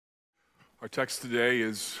Our text today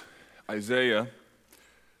is Isaiah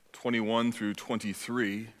 21 through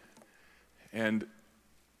 23, and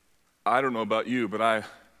I don't know about you, but I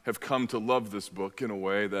have come to love this book in a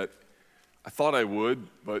way that I thought I would,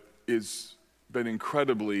 but it's been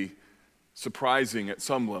incredibly surprising at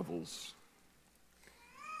some levels.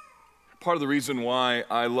 Part of the reason why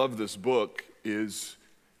I love this book is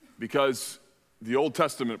because the Old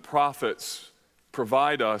Testament prophets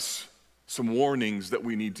provide us some warnings that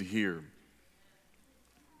we need to hear.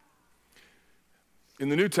 In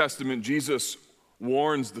the New Testament, Jesus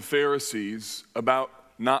warns the Pharisees about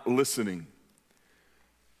not listening.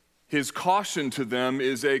 His caution to them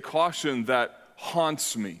is a caution that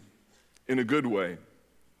haunts me in a good way.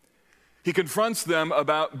 He confronts them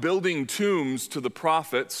about building tombs to the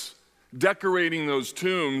prophets, decorating those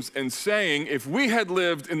tombs, and saying, if we had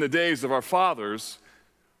lived in the days of our fathers,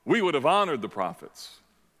 we would have honored the prophets.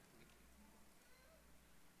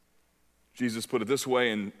 Jesus put it this way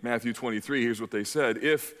in Matthew 23. Here's what they said.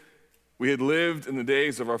 If we had lived in the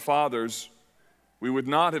days of our fathers, we would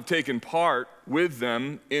not have taken part with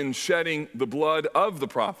them in shedding the blood of the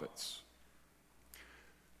prophets.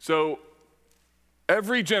 So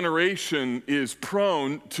every generation is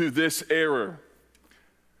prone to this error,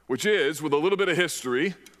 which is, with a little bit of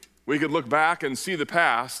history, we could look back and see the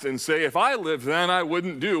past and say, if I lived then, I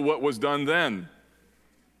wouldn't do what was done then.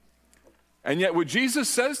 And yet what Jesus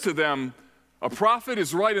says to them, a prophet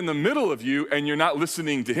is right in the middle of you and you're not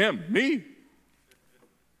listening to him, me.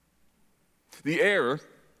 The error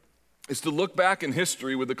is to look back in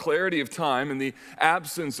history with the clarity of time and the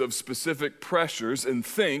absence of specific pressures and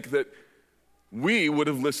think that we would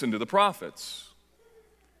have listened to the prophets.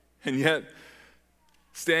 And yet,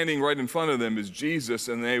 standing right in front of them is Jesus,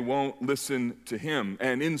 and they won't listen to him.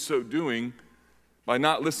 And in so doing, by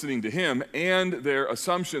not listening to him and their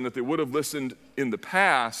assumption that they would have listened in the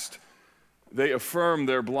past, they affirm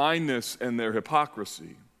their blindness and their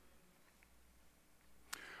hypocrisy.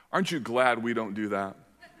 Aren't you glad we don't do that?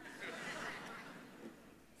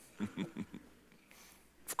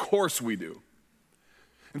 Of course we do.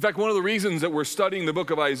 In fact, one of the reasons that we're studying the book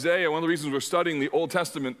of Isaiah, one of the reasons we're studying the Old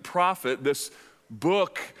Testament prophet, this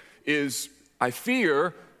book is, I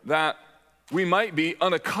fear, that we might be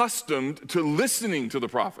unaccustomed to listening to the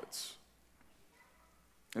prophets.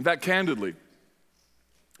 In fact, candidly,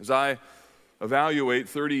 as I evaluate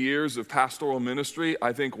 30 years of pastoral ministry,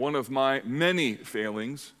 I think one of my many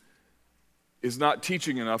failings is not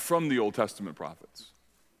teaching enough from the Old Testament prophets.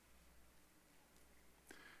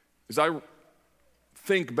 As I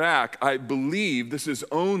think back, I believe this is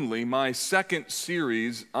only my second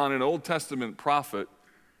series on an Old Testament prophet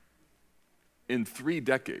in 3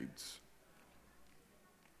 decades.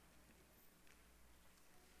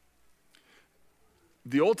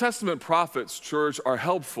 The Old Testament prophets, church, are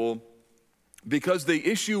helpful because they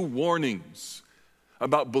issue warnings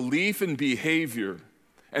about belief and behavior,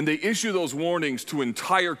 and they issue those warnings to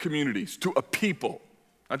entire communities, to a people.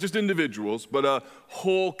 Not just individuals, but a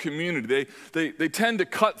whole community. They tend to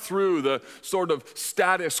cut through the sort of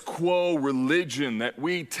status quo religion that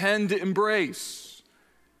we tend to embrace.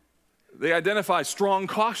 They identify strong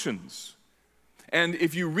cautions. And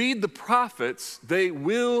if you read the prophets, they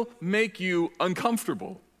will make you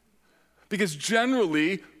uncomfortable. Because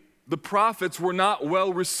generally, the prophets were not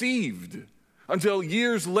well received. Until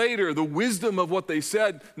years later, the wisdom of what they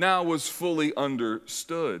said now was fully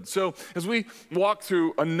understood. So as we walk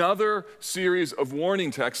through another series of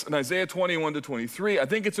warning texts in Isaiah 21 to 23, I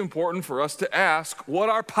think it's important for us to ask what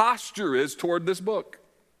our posture is toward this book.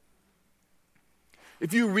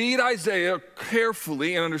 If you read Isaiah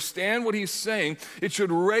carefully and understand what he's saying, it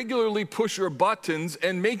should regularly push your buttons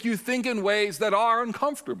and make you think in ways that are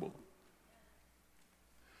uncomfortable.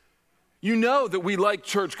 You know that we like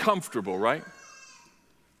church comfortable, right?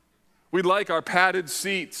 We like our padded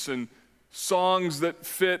seats and songs that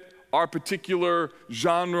fit our particular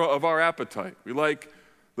genre of our appetite. We like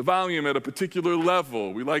the volume at a particular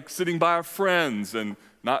level. We like sitting by our friends and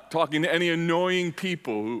not talking to any annoying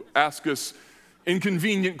people who ask us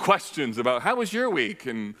inconvenient questions about how was your week?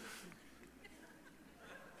 And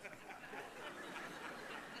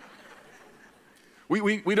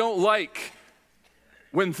we don't like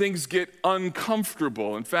when things get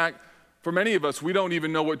uncomfortable. In fact, for many of us, we don't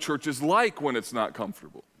even know what church is like when it's not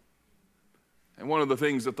comfortable. And one of the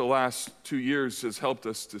things that the last 2 years has helped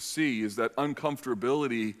us to see is that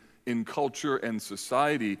uncomfortability in culture and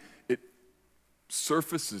society, it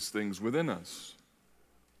surfaces things within us.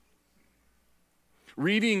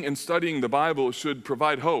 Reading and studying the Bible should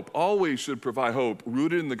provide hope, always should provide hope,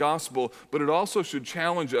 rooted in the gospel, but it also should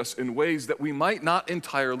challenge us in ways that we might not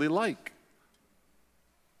entirely like.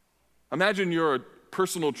 Imagine you're a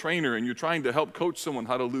personal trainer and you're trying to help coach someone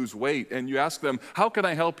how to lose weight, and you ask them, how can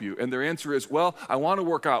I help you? And their answer is, well, I want to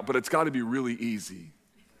work out, but it's got to be really easy.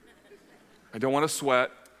 I don't want to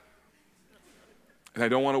sweat, and I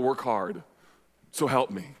don't want to work hard, so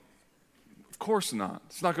help me. Of course not.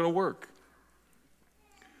 It's not going to work.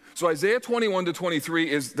 So Isaiah 21 to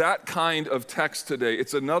 23 is that kind of text today.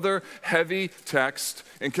 It's another heavy text.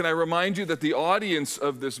 And can I remind you that the audience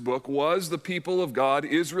of this book was the people of God,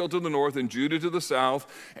 Israel to the north and Judah to the south.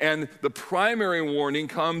 And the primary warning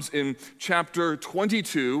comes in chapter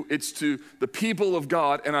 22. It's to the people of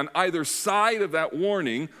God. And on either side of that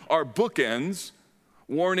warning are bookends,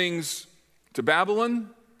 warnings to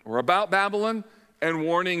Babylon or about Babylon, and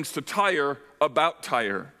warnings to Tyre about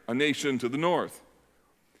Tyre, a nation to the north.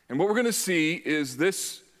 And what we're going to see is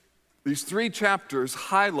these three chapters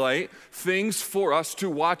highlight things for us to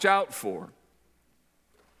watch out for.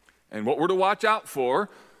 And what we're to watch out for,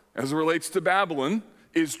 as it relates to Babylon,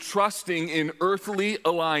 is trusting in earthly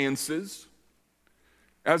alliances.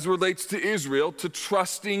 As it relates to Israel, to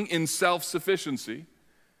trusting in self-sufficiency.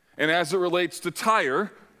 And as it relates to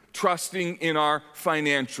Tyre, trusting in our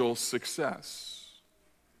financial success.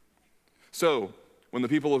 So, when the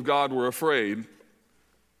people of God were afraid,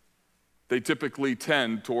 they typically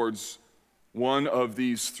tend towards one of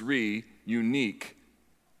these three unique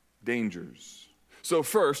dangers. So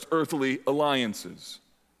first, earthly alliances.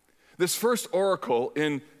 This first oracle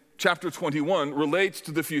in chapter 21 relates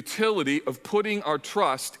to the futility of putting our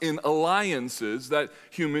trust in alliances that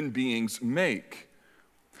human beings make.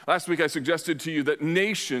 Last week I suggested to you that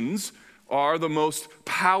nations are the most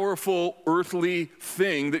powerful earthly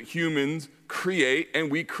thing that humans create,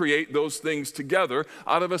 and we create those things together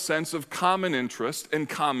out of a sense of common interest and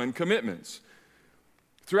common commitments.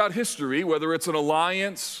 Throughout history, whether it's an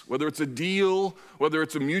alliance, whether it's a deal, whether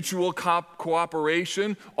it's a mutual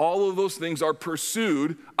cooperation, all of those things are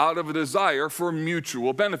pursued out of a desire for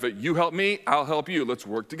mutual benefit. You help me, I'll help you, let's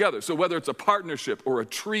work together. So whether it's a partnership or a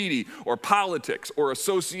treaty or politics or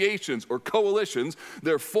associations or coalitions,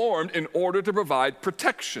 they're formed in order to provide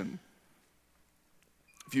protection.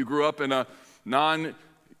 If you grew up in a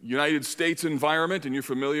non-United States environment and you're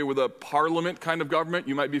familiar with a parliament kind of government,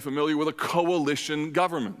 you might be familiar with a coalition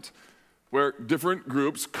government, where different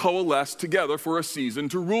groups coalesce together for a season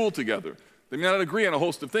to rule together. They may not agree on a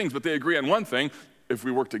host of things, but they agree on one thing: if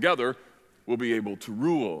we work together, we'll be able to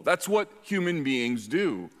rule. That's what human beings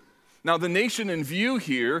do. Now, the nation in view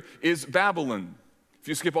here is Babylon. If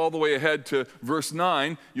you skip all the way ahead to verse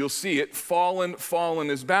 9, you'll see it. Fallen, fallen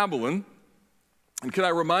is Babylon. And can I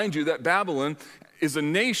remind you that Babylon is a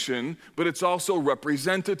nation, but it's also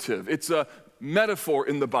representative. It's a metaphor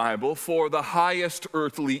in the Bible for the highest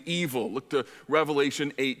earthly evil. Look to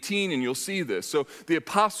Revelation 18 and you'll see this. So the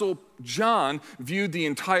Apostle John viewed the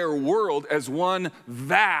entire world as one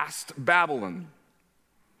vast Babylon.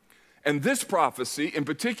 And this prophecy in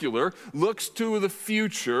particular looks to the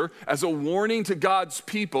future as a warning to God's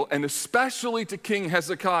people, and especially to King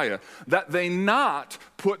Hezekiah, that they not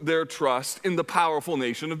put their trust in the powerful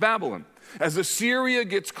nation of Babylon. As Assyria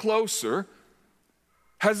gets closer,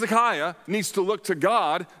 Hezekiah needs to look to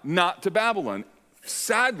God, not to Babylon.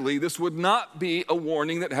 Sadly, this would not be a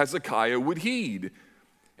warning that Hezekiah would heed.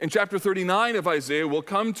 In chapter 39 of Isaiah, we'll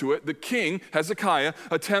come to it, the king, Hezekiah,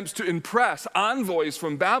 attempts to impress envoys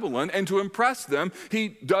from Babylon, and to impress them,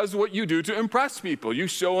 he does what you do to impress people. You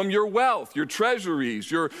show them your wealth, your treasuries,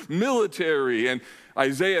 your military, and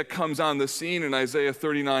Isaiah comes on the scene in Isaiah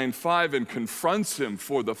 39:5 and confronts him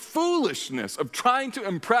for the foolishness of trying to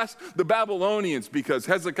impress the Babylonians because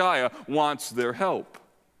Hezekiah wants their help.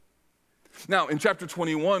 Now, in chapter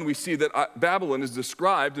 21, we see that Babylon is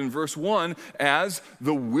described in verse 1 as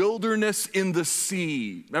the wilderness in the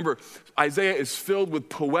sea. Remember, Isaiah is filled with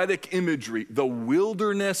poetic imagery, the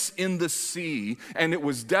wilderness in the sea, and it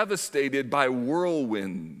was devastated by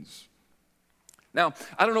whirlwinds. Now,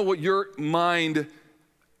 I don't know what your mind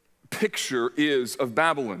picture is of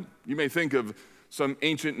Babylon. You may think of some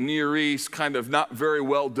ancient Near East, kind of not very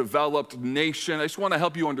well developed nation. I just want to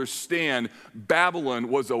help you understand Babylon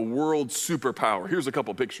was a world superpower. Here's a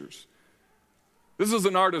couple pictures. This is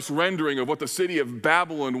an artist's rendering of what the city of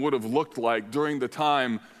Babylon would have looked like during the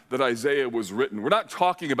time that Isaiah was written. We're not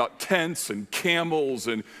talking about tents and camels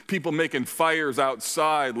and people making fires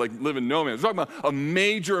outside like living nomads. We're talking about a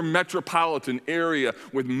major metropolitan area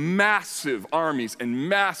with massive armies and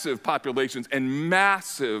massive populations and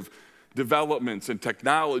massive developments and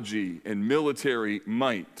technology and military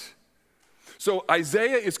might. So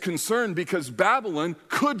Isaiah is concerned because Babylon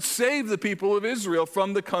could save the people of Israel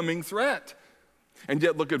from the coming threat. And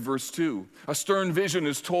yet look at verse 2. A stern vision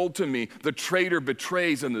is told to me. The traitor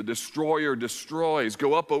betrays and the destroyer destroys.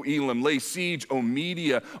 Go up, O Elam, lay siege, O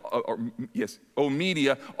Media, O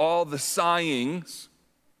Media, all the sighings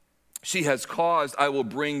she has caused I will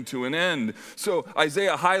bring to an end. So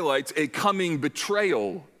Isaiah highlights a coming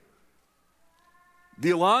betrayal.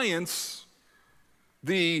 The alliance,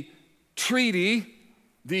 the treaty,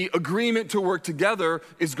 the agreement to work together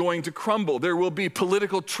is going to crumble. There will be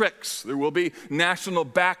political tricks. There will be national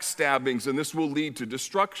backstabbings, and this will lead to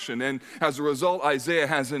destruction. And as a result, Isaiah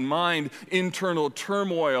has in mind internal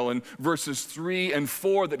turmoil in verses 3 and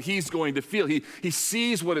 4 that he's going to feel. He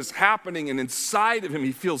sees what is happening, and inside of him,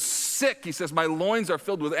 he feels sick. He says, my loins are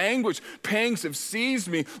filled with anguish. Pangs have seized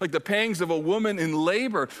me like the pangs of a woman in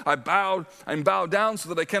labor. I'm bowed down so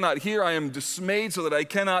that I cannot hear. I am dismayed so that I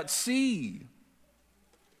cannot see.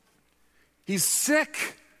 He's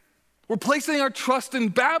sick. We're placing our trust in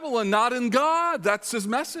Babylon, not in God. That's his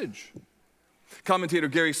message. Commentator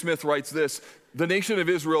Gary Smith writes this: the nation of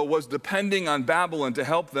Israel was depending on Babylon to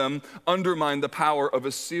help them undermine the power of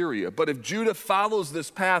Assyria. But if Judah follows this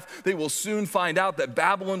path, they will soon find out that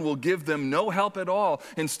Babylon will give them no help at all.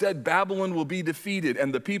 Instead, Babylon will be defeated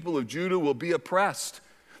and the people of Judah will be oppressed.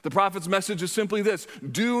 The prophet's message is simply this: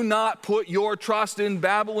 do not put your trust in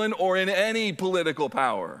Babylon or in any political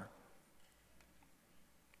power.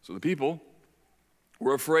 So the people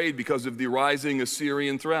were afraid because of the rising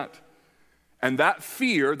Assyrian threat. And that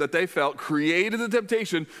fear that they felt created the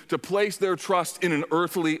temptation to place their trust in an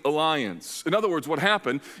earthly alliance. In other words, what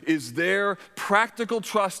happened is their practical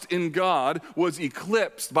trust in God was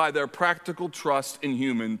eclipsed by their practical trust in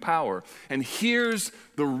human power. And here's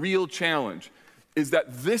the real challenge, is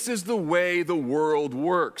that this is the way the world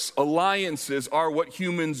works. Alliances are what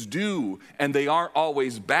humans do, and they aren't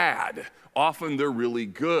always bad. Often they're really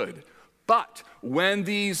good. But when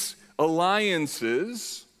these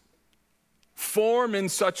alliances form in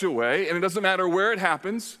such a way, and it doesn't matter where it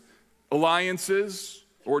happens, alliances,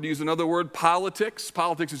 or to use another word, politics.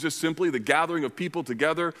 Politics is just simply the gathering of people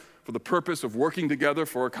together for the purpose of working together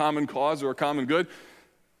for a common cause or a common good.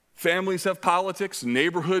 Families have politics,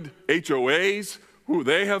 neighborhood HOAs,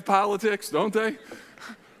 they have politics, don't they?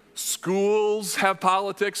 Schools have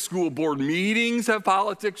politics, school board meetings have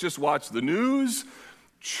politics, just watch the news.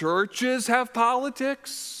 Churches have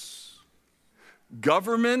politics.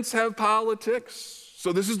 Governments have politics.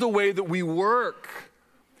 So this is the way that we work.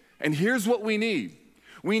 And here's what we need.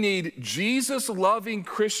 We need Jesus-loving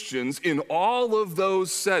Christians in all of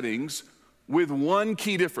those settings with one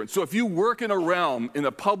key difference. So if you work in a realm, in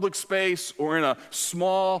a public space or in a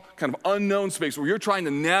small kind of unknown space where you're trying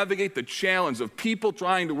to navigate the challenge of people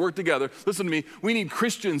trying to work together, listen to me, we need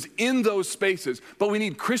Christians in those spaces, but we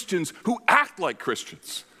need Christians who act like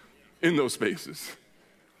Christians in those spaces.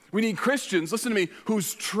 We need Christians, listen to me,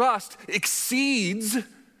 whose trust in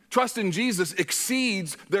Jesus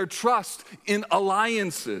exceeds their trust in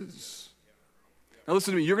alliances. Now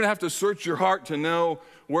listen to me, you're going to have to search your heart to know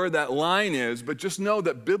where that line is, but just know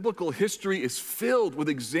that biblical history is filled with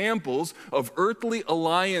examples of earthly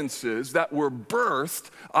alliances that were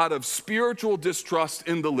birthed out of spiritual distrust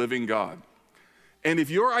in the living God. And if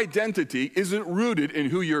your identity isn't rooted in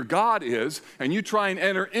who your God is, and you try and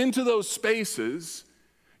enter into those spaces,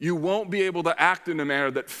 you won't be able to act in a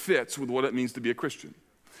manner that fits with what it means to be a Christian.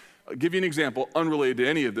 I'll give you an example unrelated to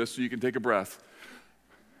any of this so you can take a breath.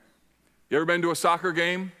 You ever been to a soccer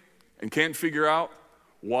game and can't figure out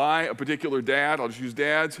why a particular dad, I'll just use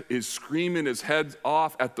dads, is screaming his head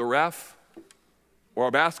off at the ref? Or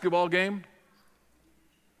a basketball game?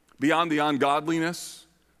 Beyond the ungodliness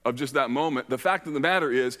of just that moment, the fact of the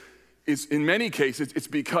matter is in many cases, it's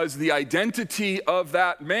because the identity of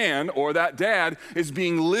that man or that dad is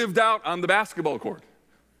being lived out on the basketball court.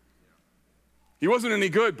 He wasn't any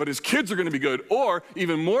good, but his kids are going to be good. Or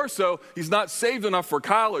even more so, he's not saved enough for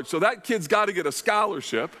college, so that kid's got to get a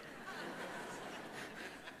scholarship.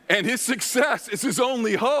 And his success is his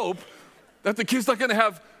only hope that the kid's not going to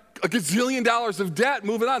have a gazillion dollars of debt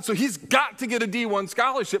moving on. So he's got to get a D1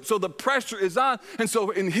 scholarship. So the pressure is on. And so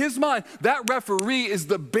in his mind, that referee is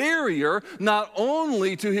the barrier not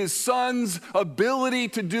only to his son's ability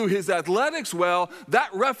to do his athletics well, that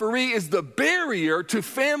referee is the barrier to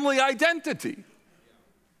family identity.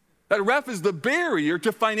 That ref is the barrier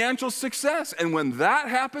to financial success. And when that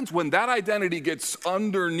happens, when that identity gets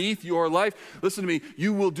underneath your life, listen to me,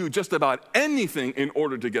 you will do just about anything in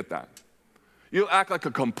order to get that. You'll act like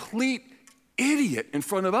a complete idiot in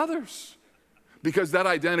front of others because that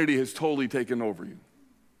identity has totally taken over you.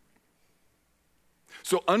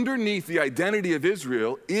 So underneath the identity of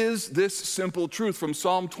Israel is this simple truth from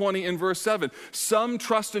Psalm 20 in verse 7. Some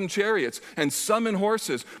trust in chariots and some in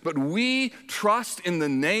horses, but we trust in the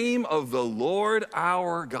name of the Lord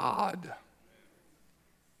our God.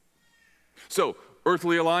 So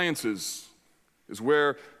earthly alliances is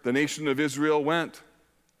where the nation of Israel went.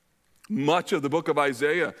 Much of the book of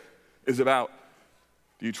Isaiah is about,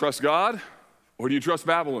 do you trust God or do you trust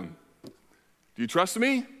Babylon? Do you trust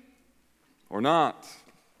me or not?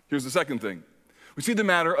 Here's the second thing. We see the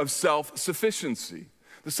matter of self-sufficiency.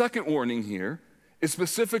 The second warning here is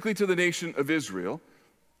specifically to the nation of Israel,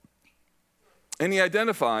 and he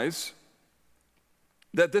identifies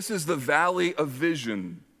that this is the valley of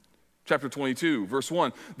vision. Chapter 22, verse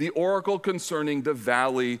 1, the oracle concerning the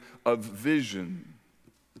valley of vision.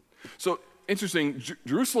 So, interesting,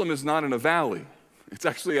 Jerusalem is not in a valley. It's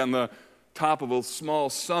actually on the top of a small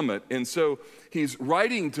summit. And so he's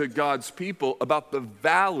writing to God's people about the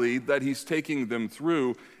valley that he's taking them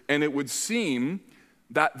through. And it would seem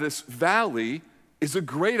that this valley is a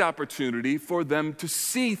great opportunity for them to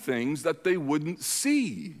see things that they wouldn't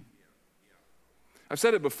see. I've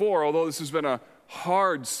said it before, although this has been a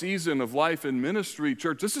hard season of life in ministry,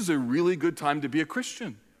 church, this is a really good time to be a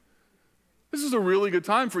Christian. This is a really good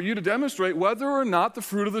time for you to demonstrate whether or not the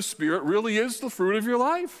fruit of the Spirit really is the fruit of your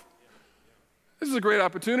life. This is a great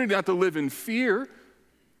opportunity not to live in fear,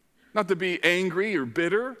 not to be angry or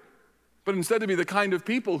bitter, but instead to be the kind of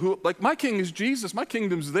people who, like, my king is Jesus, my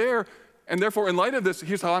kingdom's there, and therefore in light of this,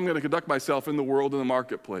 here's how I'm going to conduct myself in the world, in the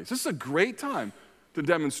marketplace. This is a great time to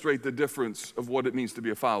demonstrate the difference of what it means to be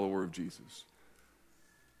a follower of Jesus.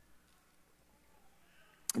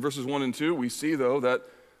 In verses 1 and 2, we see, though, that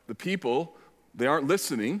the people, they aren't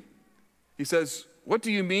listening. He says, what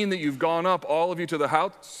do you mean that you've gone up, all of you, to the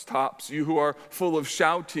housetops, you who are full of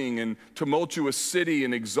shouting and tumultuous city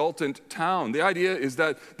and exultant town? The idea is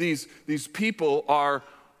that these people are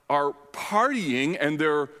partying and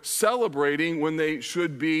they're celebrating when they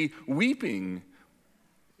should be weeping.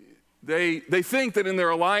 They think that in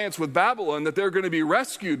their alliance with Babylon that they're going to be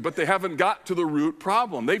rescued, but they haven't got to the root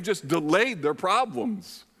problem. They've just delayed their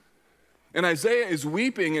problems. And Isaiah is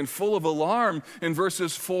weeping and full of alarm in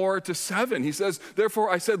verses 4 to 7. He says, therefore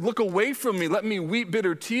I said, look away from me, let me weep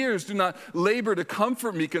bitter tears. Do not labor to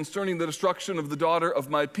comfort me concerning the destruction of the daughter of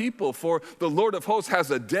my people. For the Lord of hosts has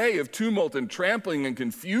a day of tumult and trampling and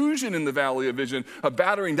confusion in the valley of vision, a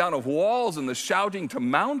battering down of walls and the shouting to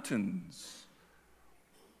mountains.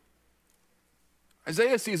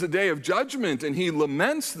 Isaiah sees a day of judgment, and he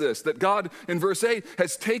laments this, that God, in verse 8,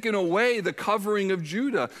 has taken away the covering of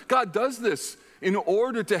Judah. God does this in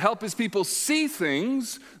order to help his people see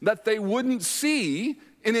things that they wouldn't see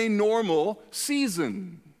in a normal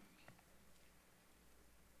season.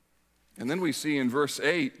 And then we see in verse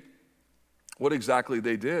 8 what exactly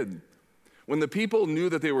they did. When the people knew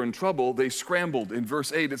that they were in trouble, they scrambled. In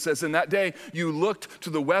verse 8, it says, in that day you looked to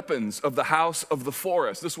the weapons of the house of the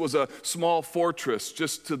forest. This was a small fortress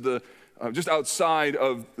just outside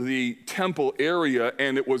of the temple area,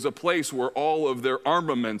 and it was a place where all of their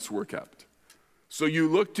armaments were kept. So you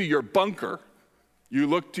looked to your bunker, you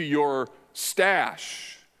looked to your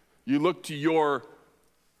stash, you looked to your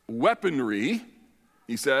weaponry,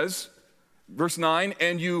 he says. Verse 9,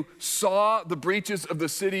 and you saw the breaches of the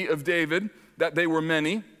city of David, that they were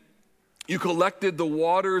many. You collected the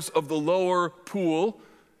waters of the lower pool.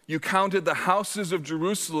 You counted the houses of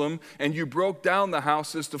Jerusalem, and you broke down the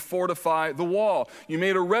houses to fortify the wall. You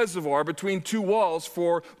made a reservoir between two walls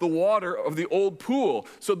for the water of the old pool.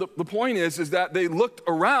 So the point is that they looked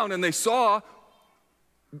around and they saw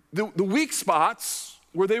the weak spots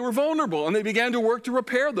where they were vulnerable, and they began to work to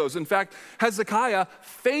repair those. In fact, Hezekiah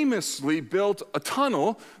famously built a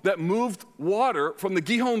tunnel that moved water from the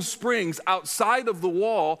Gihon Springs outside of the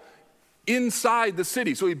wall inside the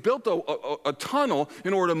city. So he built a tunnel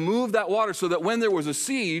in order to move that water so that when there was a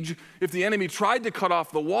siege, if the enemy tried to cut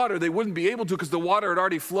off the water, they wouldn't be able to because the water had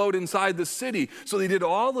already flowed inside the city. So they did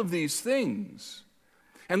all of these things.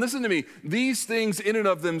 And listen to me, these things in and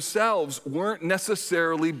of themselves weren't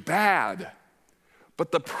necessarily bad.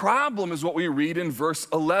 But the problem is what we read in verse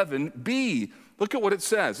 11b. Look at what it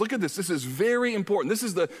says. Look at this. This is very important. This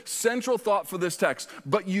is the central thought for this text.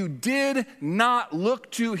 But you did not look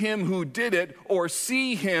to him who did it or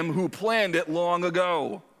see him who planned it long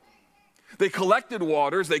ago. They collected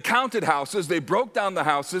waters, they counted houses, they broke down the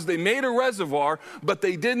houses, they made a reservoir, but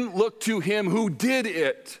they didn't look to him who did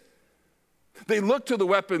it. They looked to the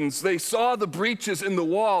weapons, they saw the breaches in the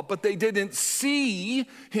wall, but they didn't see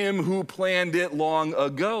him who planned it long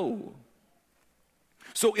ago.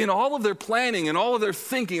 So in all of their planning and all of their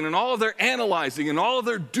thinking and all of their analyzing and all of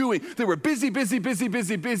their doing, they were busy,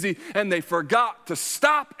 and they forgot to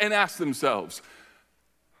stop and ask themselves,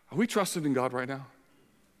 are we trusting in God right now?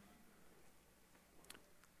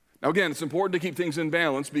 Now again, it's important to keep things in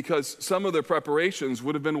balance because some of their preparations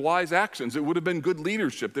would have been wise actions. It would have been good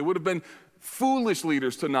leadership. They would have been foolish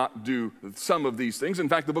leaders to not do some of these things. In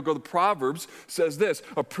fact, the book of the Proverbs says this: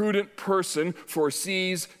 a prudent person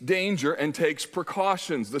foresees danger and takes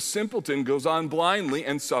precautions. The simpleton goes on blindly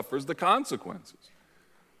and suffers the consequences.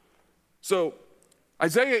 So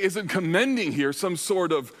Isaiah isn't commending here some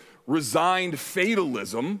sort of resigned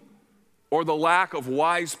fatalism or the lack of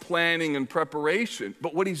wise planning and preparation.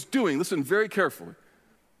 But what he's doing, listen very carefully,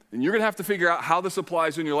 and you're going to have to figure out how this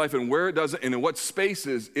applies in your life and where it doesn't and in what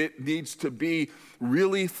spaces it needs to be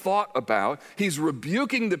really thought about. He's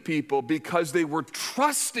rebuking the people because they were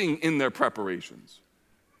trusting in their preparations.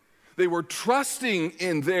 They were trusting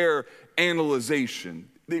in their analyzation.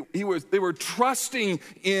 They were trusting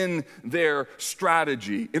in their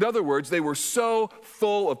strategy. In other words, they were so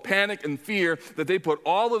full of panic and fear that they put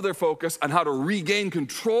all of their focus on how to regain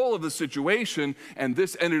control of the situation, and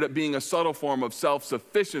this ended up being a subtle form of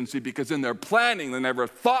self-sufficiency because in their planning, they never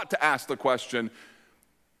thought to ask the question,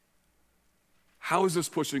 how is this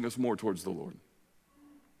pushing us more towards the Lord?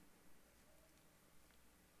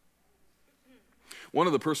 One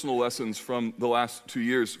of the personal lessons from the last 2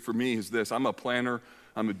 years for me is this: I'm a planner,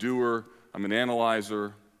 I'm a doer, I'm an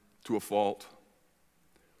analyzer to a fault.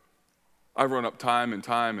 I've run up time and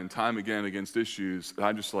time again against issues that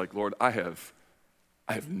I'm just like, Lord, I have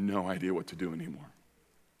no idea what to do anymore.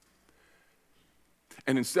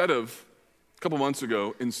 And a couple months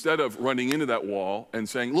ago, instead of running into that wall and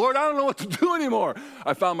saying, Lord, I don't know what to do anymore,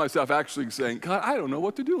 I found myself actually saying, God, I don't know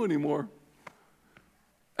what to do anymore.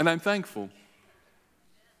 And I'm thankful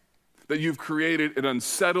that you've created an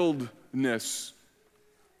unsettledness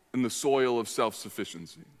in the soil of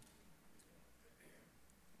self-sufficiency.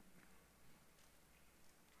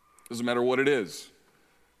 Doesn't matter what it is: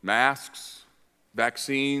 masks,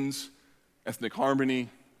 vaccines, ethnic harmony.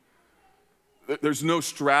 There's no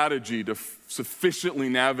strategy to sufficiently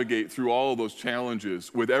navigate through all of those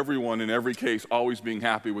challenges with everyone in every case always being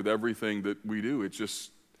happy with everything that we do. It's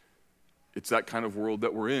that kind of world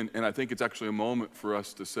that we're in. And I think it's actually a moment for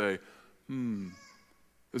us to say,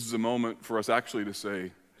 this is a moment for us actually to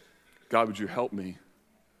say, God, would you help me?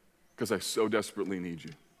 Because I so desperately need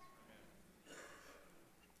you.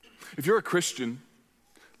 If you're a Christian,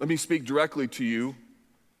 let me speak directly to you.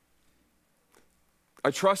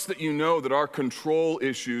 I trust that you know that our control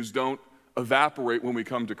issues don't evaporate when we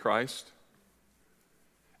come to Christ.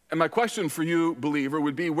 And my question for you, believer,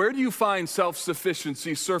 would be, where do you find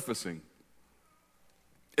self-sufficiency surfacing?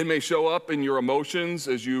 It may show up in your emotions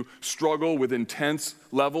as you struggle with intense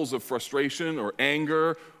levels of frustration or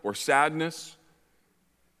anger or sadness.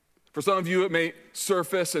 For some of you, it may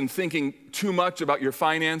surface in thinking too much about your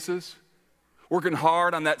finances, working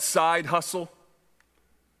hard on that side hustle,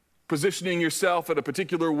 positioning yourself in a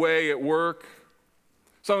particular way at work.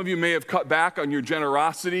 Some of you may have cut back on your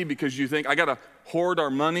generosity because you think, I got to hoard our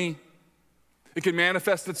money. It can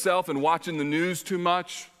manifest itself in watching the news too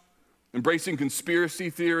much, embracing conspiracy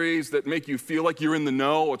theories that make you feel like you're in the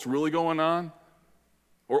know, what's really going on,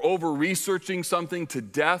 or over-researching something to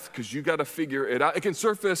death because you got to figure it out. It can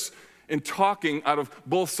surface in talking out of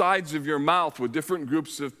both sides of your mouth with different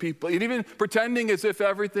groups of people, and even pretending as if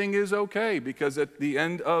everything is okay, because at the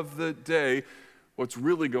end of the day, what's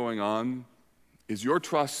really going on is your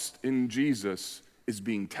trust in Jesus is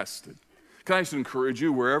being tested. Can I just encourage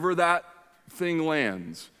you, wherever that thing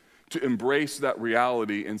lands, to embrace that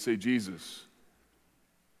reality and say, Jesus,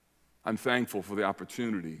 I'm thankful for the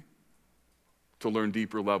opportunity to learn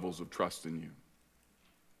deeper levels of trust in you.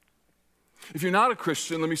 If you're not a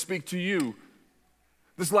Christian, let me speak to you.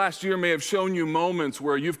 This last year may have shown you moments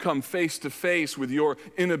where you've come face to face with your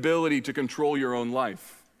inability to control your own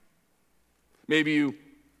life. Maybe you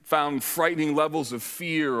found frightening levels of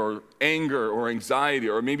fear or anger or anxiety,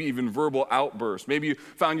 or maybe even verbal outbursts. Maybe you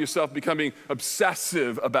found yourself becoming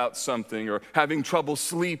obsessive about something or having trouble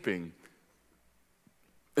sleeping.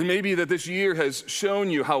 And maybe that this year has shown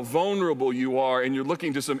you how vulnerable you are, and you're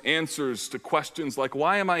looking to some answers to questions like,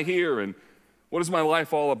 why am I here? And what is my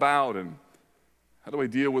life all about? And how do I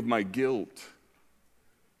deal with my guilt?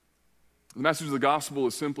 The message of the gospel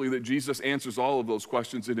is simply that Jesus answers all of those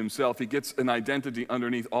questions in himself. He gets an identity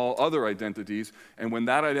underneath all other identities, and when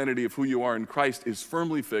that identity of who you are in Christ is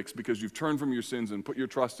firmly fixed because you've turned from your sins and put your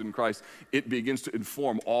trust in Christ, it begins to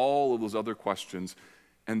inform all of those other questions,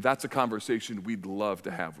 and that's a conversation we'd love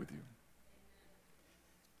to have with you.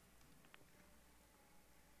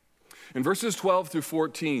 In verses 12 through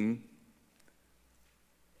 14,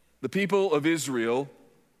 the people of Israel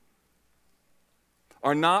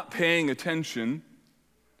are not paying attention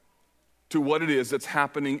to what it is that's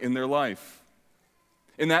happening in their life.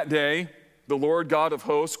 In that day, the Lord God of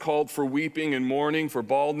hosts called for weeping and mourning, for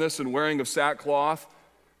baldness and wearing of sackcloth.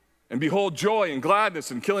 And behold, joy and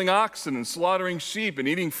gladness and killing oxen and slaughtering sheep and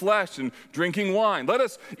eating flesh and drinking wine. Let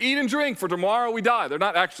us eat and drink, for tomorrow we die. They're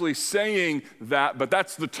not actually saying that, but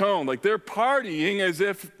that's the tone. Like they're partying as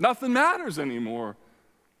if nothing matters anymore.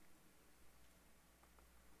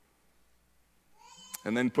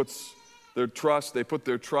 And then they put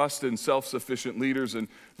their trust in self-sufficient leaders. In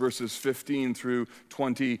verses 15 through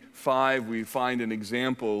 25, we find an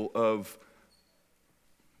example of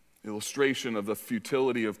illustration of the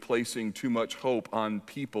futility of placing too much hope on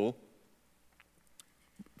people.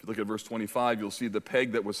 If you look at verse 25, you'll see the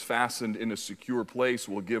peg that was fastened in a secure place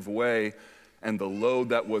will give way, and the load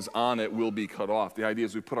that was on it will be cut off. The idea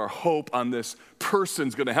is we put our hope on this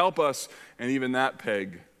person's going to help us, and even that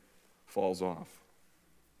peg falls off.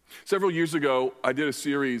 Several years ago, I did a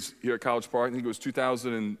series here at College Park, I think it was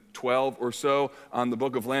 2012 or so, on the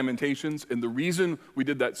book of Lamentations. And the reason we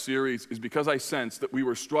did that series is because I sensed that we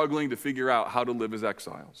were struggling to figure out how to live as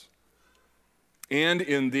exiles. And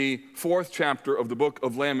in the 4th chapter of the book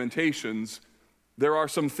of Lamentations, there are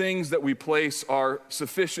some things that we place our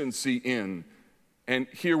sufficiency in. And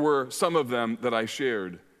here were some of them that I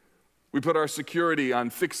shared. We put our security on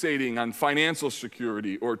fixating on financial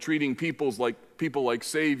security, or treating people like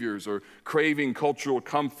saviors, or craving cultural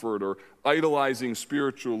comfort, or idolizing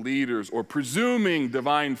spiritual leaders, or presuming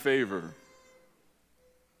divine favor.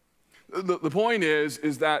 The point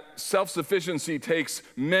is that self-sufficiency takes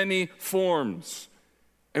many forms.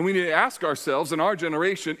 And we need to ask ourselves in our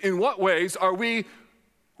generation, in what ways are we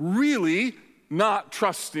really not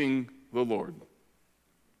trusting the Lord?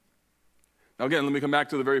 Now again, let me come back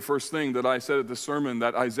to the very first thing that I said at this sermon,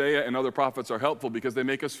 that Isaiah and other prophets are helpful because they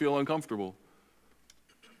make us feel uncomfortable.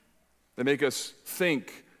 They make us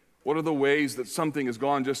think, what are the ways that something has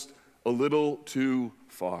gone just a little too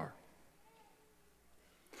far?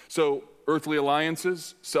 So, earthly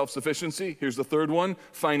alliances, self-sufficiency. Here's the third one,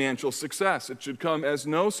 financial success. It should come as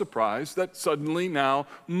no surprise that suddenly now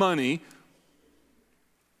money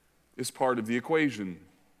is part of the equation.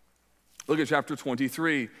 Look at chapter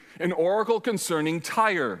 23. An oracle concerning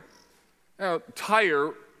Tyre. Now,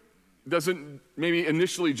 Tyre doesn't maybe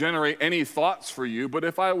initially generate any thoughts for you, but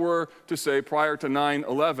if I were to say prior to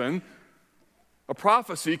 9/11, a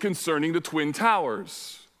prophecy concerning the Twin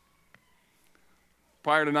Towers.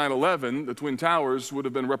 Prior to 9/11, the Twin Towers would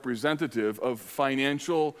have been representative of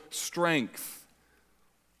financial strength.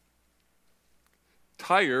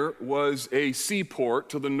 Tyre was a seaport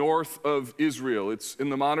to the north of Israel. It's in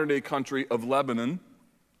the modern-day country of Lebanon.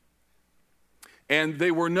 And they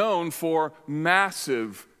were known for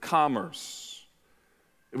massive commerce.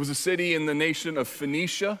 It was a city in the nation of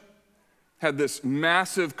Phoenicia, had this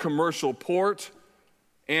massive commercial port,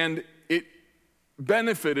 and it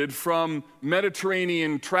benefited from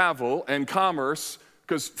Mediterranean travel and commerce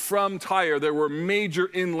because from Tyre there were major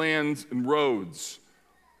inland roads.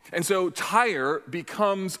 And so Tyre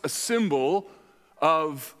becomes a symbol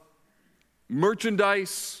of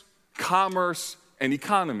merchandise, commerce, and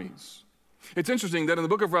economies. It's interesting that in the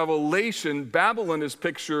book of Revelation, Babylon is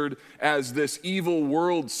pictured as this evil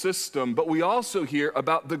world system, but we also hear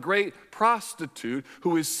about the great prostitute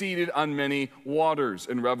who is seated on many waters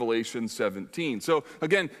in Revelation 17. So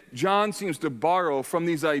again, John seems to borrow from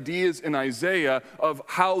these ideas in Isaiah of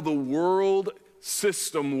how the world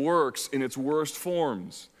system works in its worst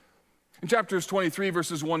forms. In chapters 23,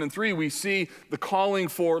 verses 1 and 3, we see the calling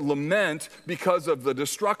for lament because of the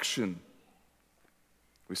destruction.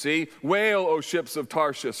 We see, wail, O ships of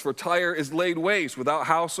Tarshish, for Tyre is laid waste without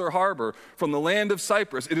house or harbor. From the land of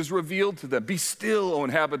Cyprus it is revealed to them. Be still, O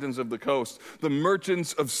inhabitants of the coast. The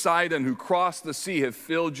merchants of Sidon who crossed the sea have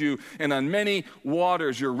filled you, and on many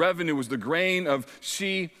waters your revenue was the grain of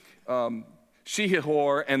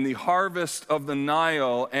Shihor and the harvest of the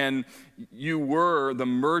Nile, and you were the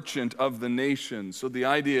merchant of the nations. So the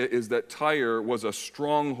idea is that Tyre was a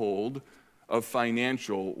stronghold of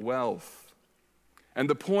financial wealth. And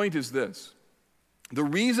the point is this. The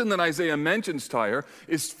reason that Isaiah mentions Tyre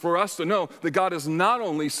is for us to know that God is not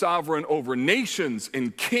only sovereign over nations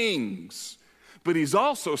and kings, but he's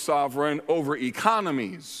also sovereign over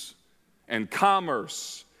economies and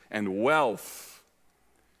commerce and wealth.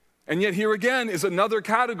 And yet here again is another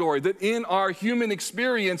category that in our human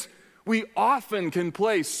experience we often can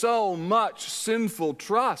place so much sinful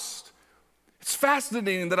trust. It's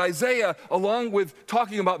fascinating that Isaiah, along with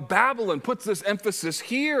talking about Babylon, puts this emphasis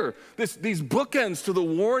here, these bookends to the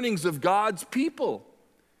warnings of God's people.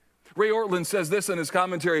 Ray Ortlund says this in his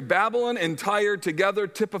commentary: Babylon and Tyre together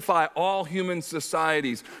typify all human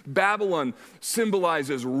societies. Babylon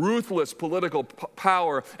symbolizes ruthless political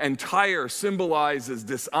power, and Tyre symbolizes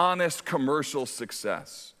dishonest commercial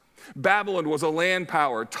success. Babylon was a land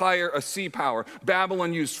power, Tyre a sea power.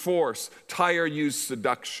 Babylon used force, Tyre used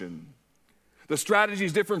seduction. The strategy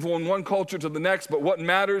is different from one culture to the next, but what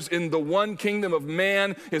matters in the one kingdom of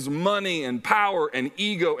man is money and power and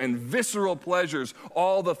ego and visceral pleasures,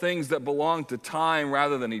 all the things that belong to time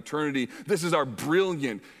rather than eternity. This is our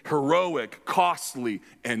brilliant, heroic, costly,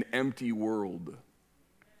 and empty world.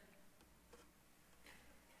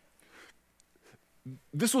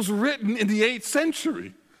 This was written in the 8th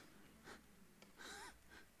century.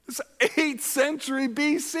 It's 8th century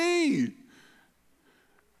BC.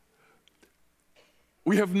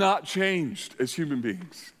 We have not changed as human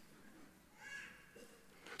beings.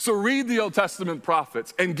 So read the Old Testament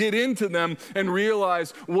prophets and get into them and realize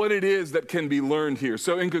what it is that can be learned here.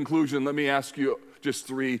 So in conclusion, let me ask you just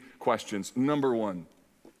 3 questions. Number 1,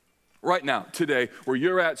 right now, today, where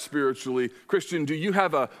you're at spiritually, Christian, do you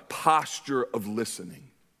have a posture of listening?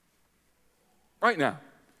 Right now.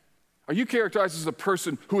 Are you characterized as a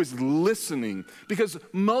person who is listening? Because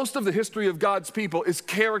most of the history of God's people is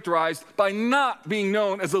characterized by not being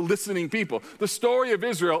known as a listening people. The story of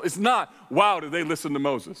Israel is not, wow, did they listen to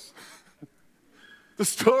Moses? The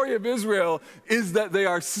story of Israel is that they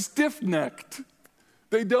are stiff-necked.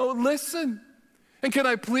 They don't listen. And can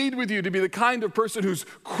I plead with you to be the kind of person who's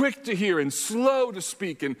quick to hear and slow to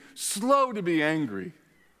speak and slow to be angry?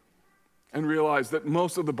 And realize that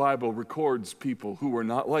most of the Bible records people who were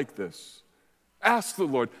not like this. Ask the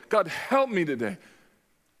Lord, God, help me today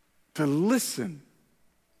to listen.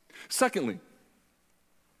 Secondly,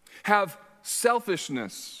 have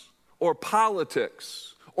selfishness or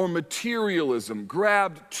politics or materialism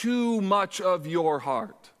grabbed too much of your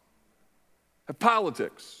heart? Have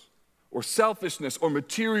politics or selfishness or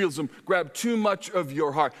materialism grab too much of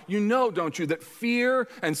your heart? You know, don't you, that fear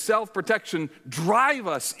and self-protection drive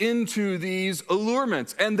us into these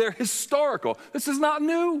allurements, and they're historical. This is not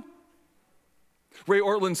new. Ray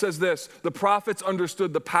Ortlund says this: the prophets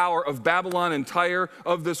understood the power of Babylon and Tyre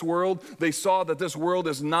of this world. They saw that this world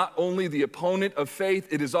is not only the opponent of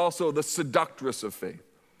faith, it is also the seductress of faith.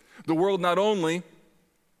 The world not only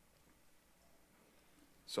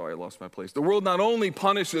Sorry, I lost my place. The world not only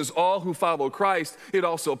punishes all who follow Christ, it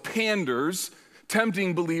also panders,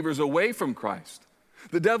 tempting believers away from Christ.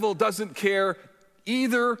 The devil doesn't care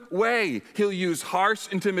either way. He'll use harsh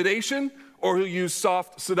intimidation or he'll use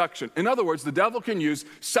soft seduction. In other words, the devil can use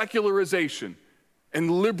secularization and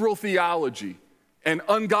liberal theology and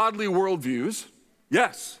ungodly worldviews.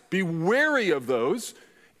 Yes, be wary of those.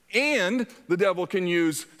 And the devil can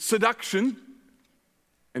use seduction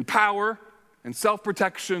and power and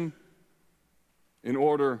self-protection in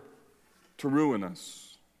order to ruin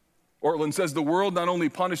us. Ortlund says the world not only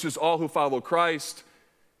punishes all who follow Christ,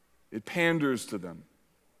 it panders to them.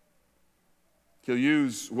 He'll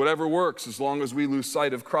use whatever works as long as we lose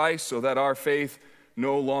sight of Christ so that our faith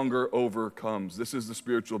no longer overcomes. This is the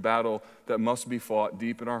spiritual battle that must be fought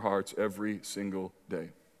deep in our hearts every single day.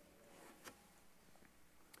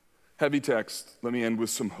 Heavy text. Let me end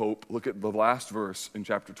with some hope. Look at the last verse in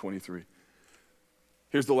chapter 23.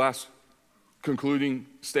 Here's the last concluding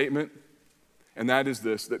statement, and that is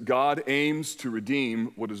this: that God aims to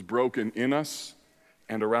redeem what is broken in us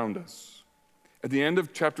and around us. At the end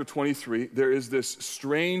of chapter 23, there is this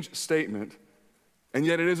strange statement, and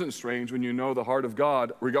yet it isn't strange when you know the heart of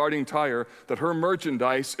God regarding Tyre, that her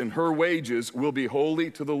merchandise and her wages will be holy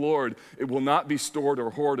to the Lord. It will not be stored or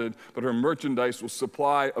hoarded, but her merchandise will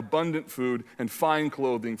supply abundant food and fine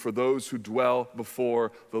clothing for those who dwell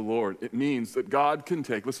before the Lord. It means that God can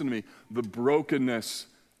take, listen to me, the brokenness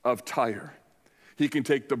of Tyre. He can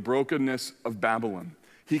take the brokenness of Babylon.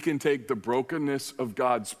 He can take the brokenness of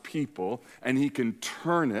God's people and he can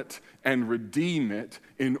turn it and redeem it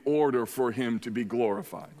in order for him to be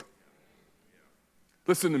glorified.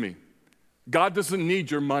 Listen to me. God doesn't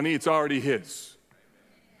need your money. It's already his.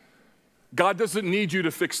 God doesn't need you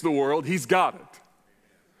to fix the world. He's got it.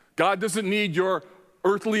 God doesn't need your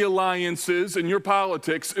earthly alliances and your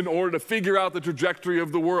politics in order to figure out the trajectory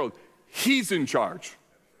of the world. He's in charge.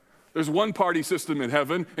 There's one party system in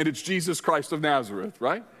heaven, and it's Jesus Christ of Nazareth,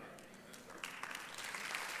 right?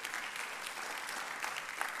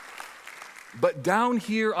 But down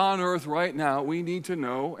here on earth right now, we need to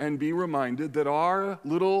know and be reminded that our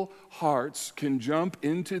little hearts can jump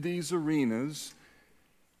into these arenas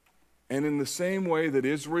And in the same way that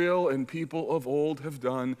Israel and people of old have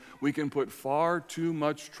done, we can put far too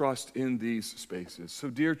much trust in these spaces. So,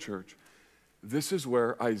 dear church, this is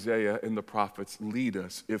where Isaiah and the prophets lead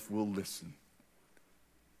us if we'll listen.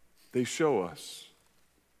 They show us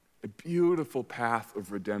a beautiful path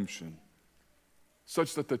of redemption,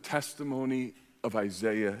 such that the testimony of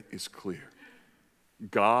Isaiah is clear.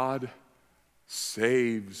 God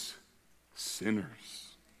saves sinners.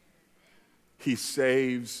 He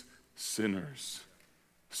saves sinners.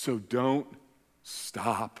 So don't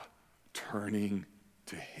stop turning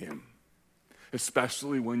to him,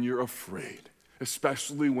 especially when you're afraid,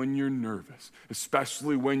 especially when you're nervous,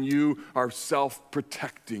 especially when you are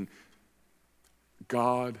self-protecting.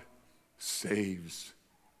 God saves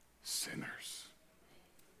sinners.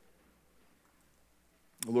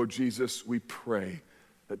 Lord Jesus, we pray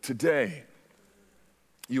that today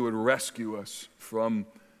you would rescue us from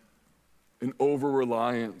an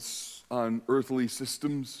over-reliance on earthly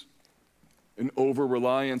systems, an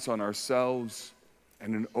over-reliance on ourselves,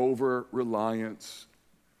 and an over-reliance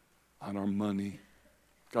on our money.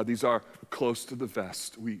 God, these are close to the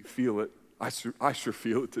vest. We feel it. I sure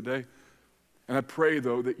feel it today. And I pray,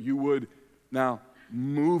 though, that you would now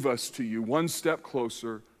move us to you one step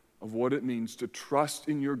closer of what it means to trust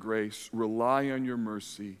in your grace, rely on your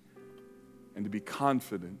mercy, and to be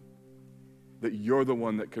confident that you're the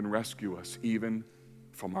one that can rescue us even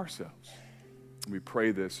from ourselves. We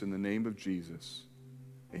pray this in the name of Jesus.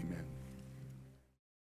 Amen.